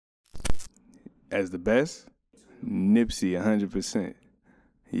As the best, Nipsey, 100%.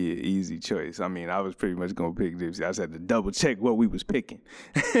 Yeah, easy choice. I mean, I was pretty much gonna pick Nipsey. I just had to double check what we was picking.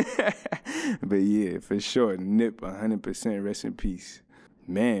 But yeah, for sure, Nip, 100%. Rest in peace,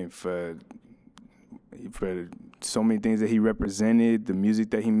 man. For so many things that he represented, the music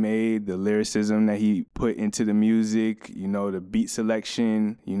that he made, the lyricism that he put into the music, you know, the beat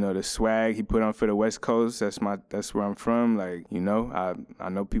selection, you know, the swag he put on for the West Coast. That's where I'm from. Like, you know, I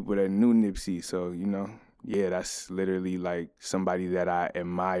know people that knew Nipsey, so you know, yeah, that's literally like somebody that I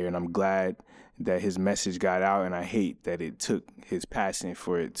admire, and I'm glad that his message got out, and I hate that it took his passing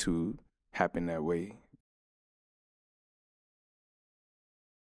for it to happen that way.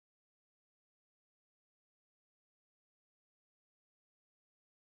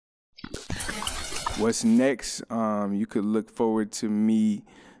 What's next? You could look forward to me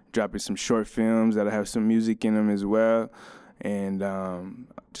dropping some short films that'll have some music in them as well, and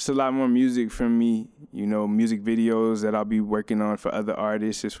just a lot more music from me. You know, music videos that I'll be working on for other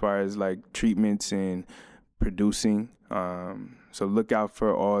artists as far as like treatments and producing. So look out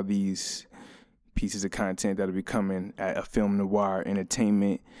for all these pieces of content that'll be coming at a Film Noir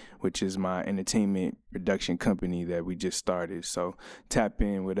Entertainment, which is my entertainment production company that we just started. So tap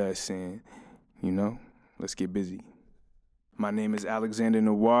in with us and, you know, let's get busy. My name is Alexander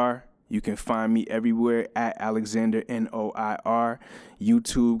Noir. You can find me everywhere at Alexander Noir.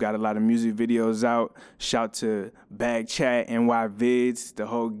 YouTube got a lot of music videos out. Shout to Bag Chat, NY Vids, the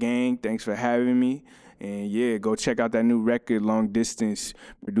whole gang. Thanks for having me. And yeah, go check out that new record, Long Distance,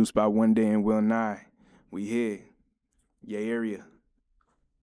 produced by One Day and Will Nye. We here. Yeah, area.